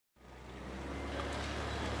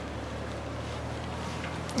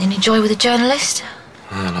Any joy with a journalist?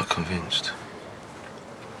 No, not convinced.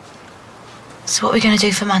 So what are we going to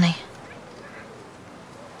do for money?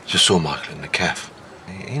 Just saw Michael in the cafe.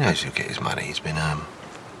 He knows he'll get his money. He's been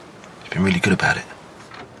really good about it.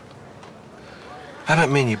 How about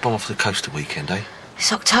me and you bomb off the coast a weekend, eh?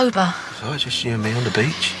 It's October. It's all right, just you and me on the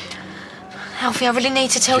beach. Alfie, I really need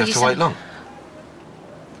to tell you Do you have to wait long?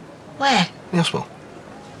 Where? In the hospital.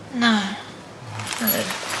 No.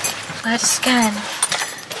 I had a scan.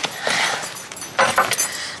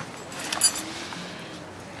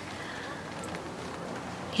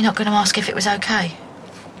 You're not going to ask if it was okay?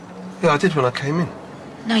 Yeah, I did when I came in.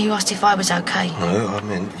 No, you asked if I was okay. No, I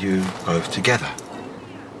meant you both together.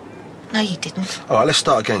 No, you didn't. All right, let's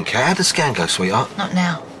start again, Kat. How'd the scan go, sweetheart? Not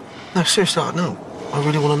now. No, seriously, no. I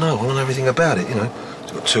really want to know. I want everything about it, you know.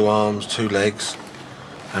 It's got 2 arms, 2 legs.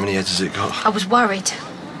 How many heads has it got? I was worried.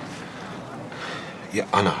 Yeah,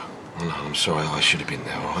 I know. I'm sorry. I should have been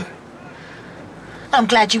there, all right? I'm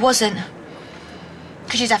glad you wasn't.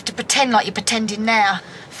 Because you'd have to pretend like you're pretending now.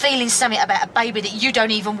 Feeling something about a baby that you don't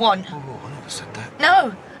even want. Oh, I never said that.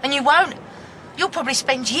 No, and you won't. You'll probably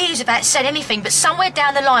spend years without saying anything, but somewhere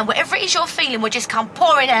down the line, whatever it is you're feeling will just come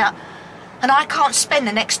pouring out. And I can't spend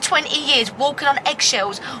the next 20 years walking on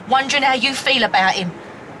eggshells, wondering how you feel about him.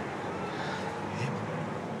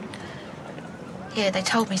 Yeah, they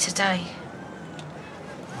told me today.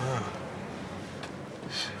 Oh.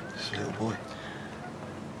 It's a little boy.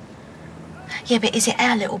 Yeah, but is it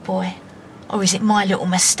our little boy? Or is it my little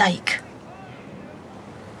mistake?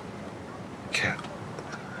 Kat,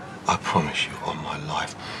 I promise you on my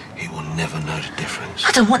life, he will never know the difference.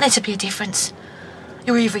 I don't want there to be a difference.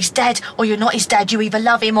 You're either his dad or you're not his dad. You either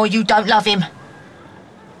love him or you don't love him.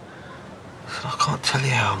 I can't tell you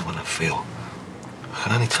how I'm going to feel. I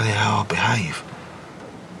can only tell you how I'll behave.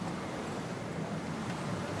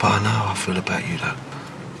 But I know how I feel about you, though.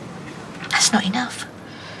 That's not enough.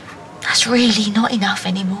 That's really not enough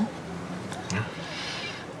anymore. Yeah?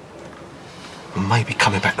 Well, maybe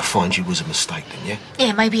coming back to find you was a mistake then, yeah?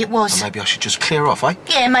 Yeah, maybe it was. And maybe I should just clear off, eh?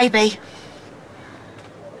 Yeah, maybe.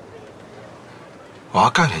 Well,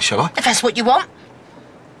 I'll go then, shall I? If that's what you want.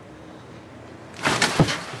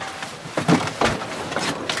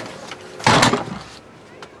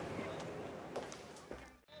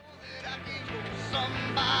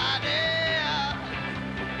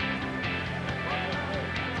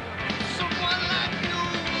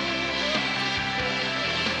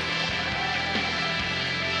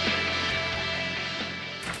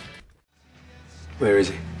 Where is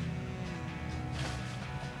he?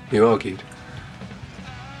 You argued?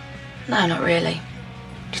 No, not really.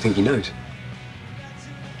 Do you think he knows?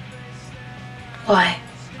 Why?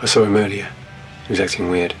 I saw him earlier. He was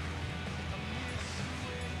acting weird.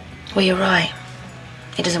 Well, you're right.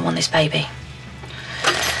 He doesn't want this baby.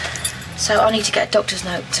 So I'll need to get a doctor's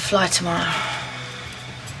note to fly tomorrow.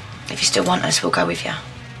 If you still want us, we'll go with you.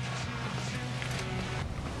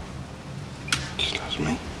 She loves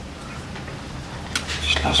me.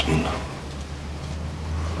 She loves me now.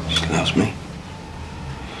 She loves me.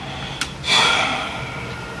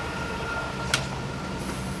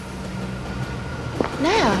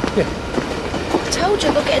 Now? Yeah. I told you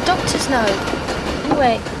I've got to get a doctor's note.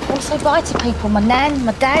 Anyway, I want to say bye to people. My nan,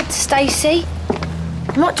 my dad, Stacey.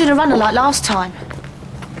 I'm not doing a runner like last time.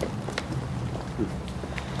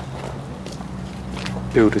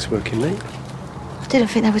 Builder's working late. I didn't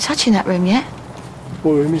think they were touching that room yet.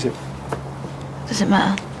 What room is it? Doesn't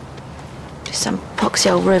matter. Just some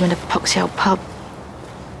poxy old room in a poxy old pub.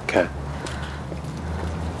 Kat,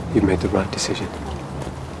 you've made the right decision.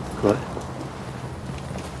 Right?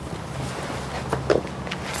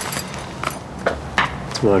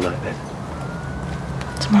 Tomorrow night,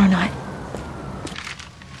 then. Tomorrow night.